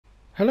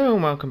Hello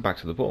and welcome back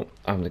to the vault.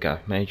 I'm the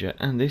Gareth Major,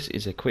 and this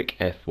is a quick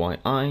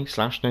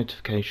FYI /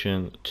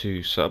 notification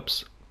to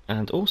subs,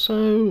 and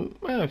also,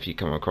 well, if you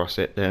come across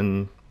it,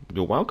 then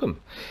you're welcome.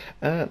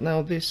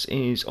 Now this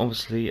is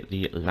obviously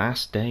the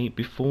last day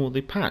before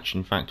the patch.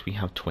 In fact, we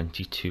have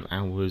 22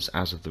 hours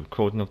as of the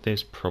recording of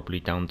this, probably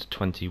down to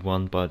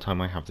 21 by the time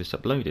I have this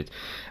uploaded,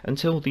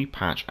 until the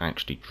patch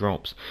actually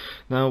drops.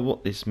 Now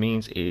what this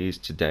means is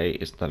today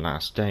is the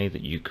last day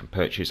that you can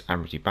purchase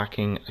Amity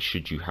backing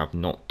should you have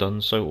not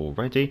done so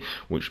already,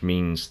 which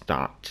means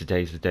that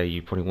today's the day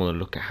you probably want to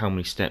look at how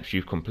many steps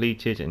you've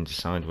completed and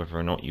decide whether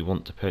or not you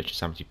want to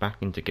purchase Amity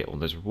backing to get all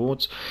those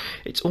rewards.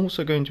 It's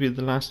also going to be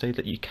the last day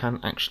that you can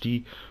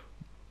actually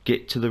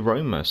get to the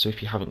Roma, so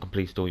if you haven't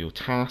completed all your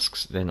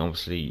tasks, then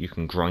obviously you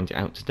can grind it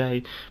out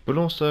today. But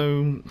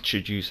also,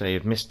 should you say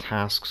have missed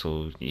tasks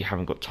or you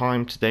haven't got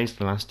time, today's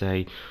the last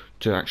day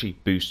to actually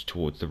boost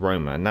towards the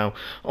Roma. Now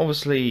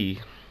obviously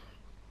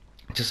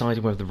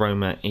deciding whether the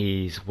Roma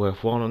is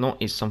worthwhile or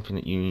not is something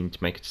that you need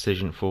to make a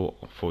decision for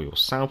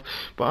yourself,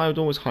 but I would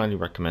always highly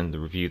recommend the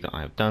review that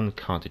I have done,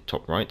 carded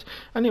top right,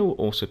 and it will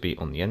also be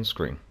on the end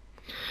screen.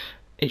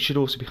 It should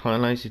also be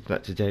highlighted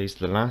that today is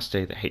the last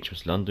day that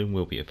HMS London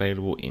will be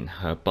available in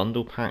her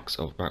bundle packs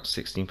of about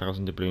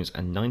 16,000 doubloons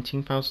and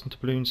 19,000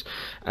 doubloons.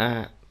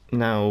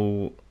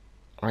 Now,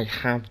 I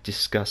have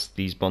discussed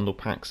these bundle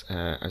packs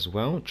as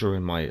well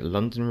during my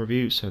London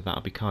review, so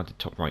that'll be carded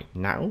top right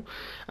now.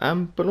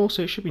 But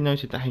also it should be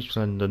noted that HMS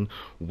London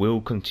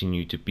will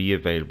continue to be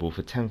available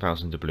for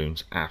 10,000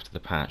 doubloons after the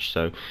patch,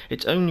 so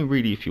it's only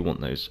really if you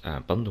want those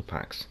bundle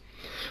packs.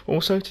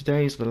 Also,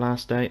 today is the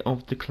last day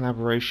of the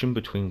collaboration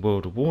between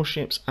World of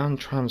Warships and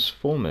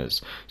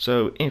Transformers,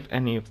 so if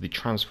any of the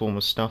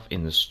Transformers stuff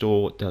in the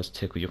store does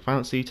tickle your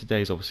fancy,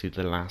 today is obviously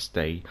the last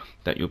day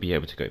that you'll be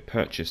able to go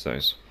purchase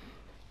those.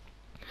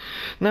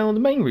 Now, the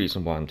main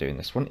reason why I'm doing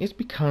this one is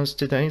because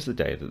today is the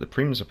day that the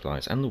premium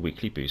supplies and the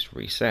weekly boost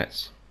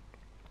resets.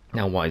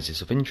 Now, why is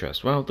this of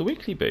interest? Well, the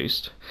weekly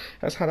boost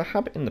has had a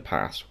habit in the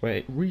past where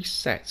it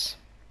resets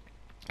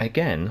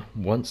again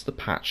once the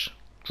patch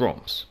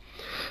drops.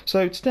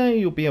 So today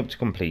you'll be able to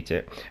complete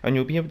it and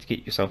you'll be able to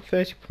get yourself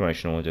 30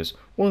 promotion orders,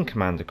 1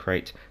 commander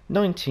crate,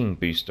 19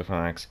 booster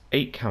flags,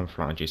 8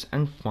 camouflages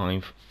and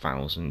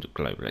 5,000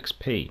 global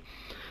XP.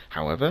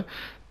 However,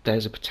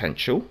 there's a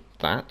potential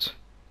that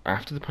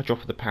after the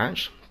drop of the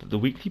patch that the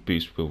weekly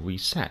boost will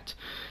reset.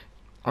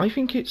 I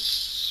think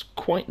it's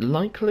quite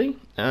likely.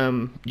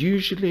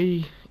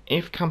 Usually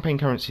if campaign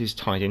currency is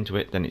tied into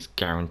it, then it's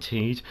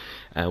guaranteed.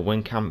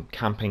 When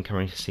campaign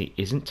currency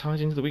isn't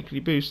tied into the weekly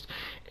boost,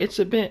 it's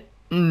a bit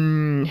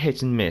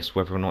hit and miss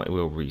whether or not it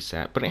will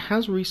reset, but it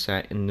has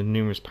reset in the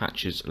numerous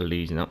patches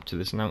leading up to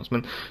this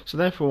announcement, so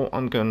therefore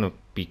I'm going to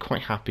be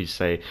quite happy to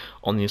say,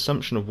 on the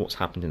assumption of what's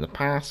happened in the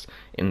past,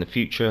 in the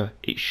future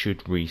it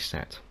should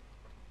reset.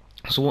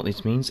 So what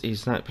this means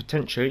is that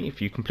potentially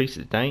if you complete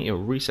it today, it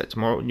will reset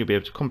tomorrow and you'll be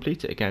able to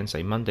complete it again,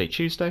 say Monday,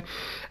 Tuesday,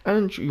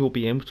 and you'll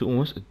be able to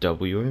almost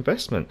double your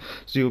investment.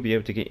 So you'll be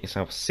able to get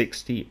yourself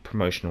 60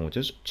 promotion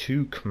orders,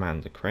 2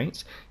 commander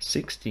crates,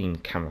 16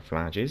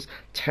 camouflages,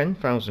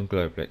 10,000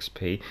 global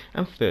XP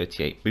and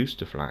 38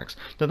 booster flags.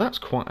 Now that's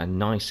quite a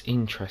nice,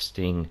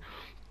 interesting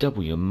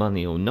double your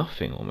money or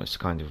nothing almost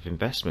kind of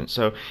investment.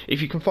 So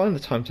if you can find the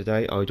time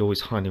today, I would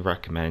always highly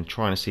recommend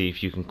trying to see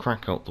if you can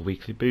crack out the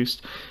weekly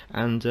boost,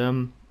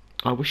 and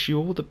I wish you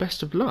all the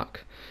best of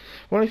luck.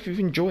 Well, if you've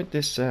enjoyed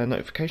this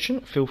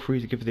notification, feel free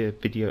to give the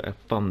video a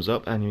thumbs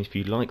up, and if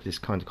you like this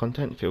kind of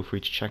content, feel free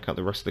to check out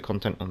the rest of the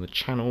content on the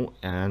channel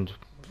and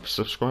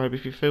subscribe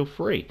if you feel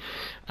free.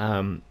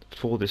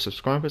 For the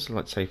subscribers, I'd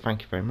like to say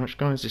thank you very much,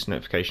 guys. This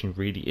notification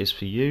really is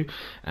for you,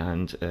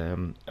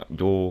 and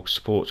your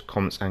support,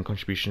 comments and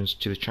contributions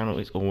to the channel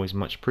is always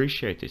much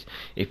appreciated.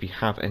 If you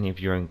have any of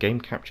your own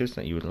game captures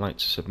that you would like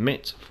to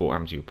submit for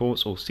Amity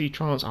reports or sea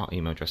trials, our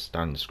email address is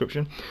down in the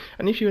description.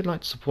 And if you would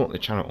like to support the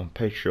channel on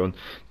Patreon,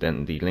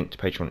 then the link to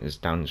Patreon is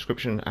down in the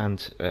description, and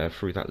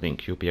through that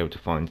link you'll be able to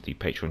find the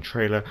Patreon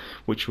trailer,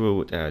 which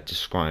will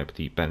describe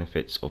the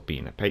benefits of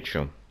being a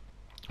Patreon.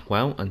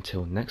 Well,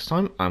 until next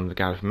time, I'm the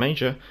Gareth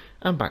Major,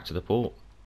 and back to the port.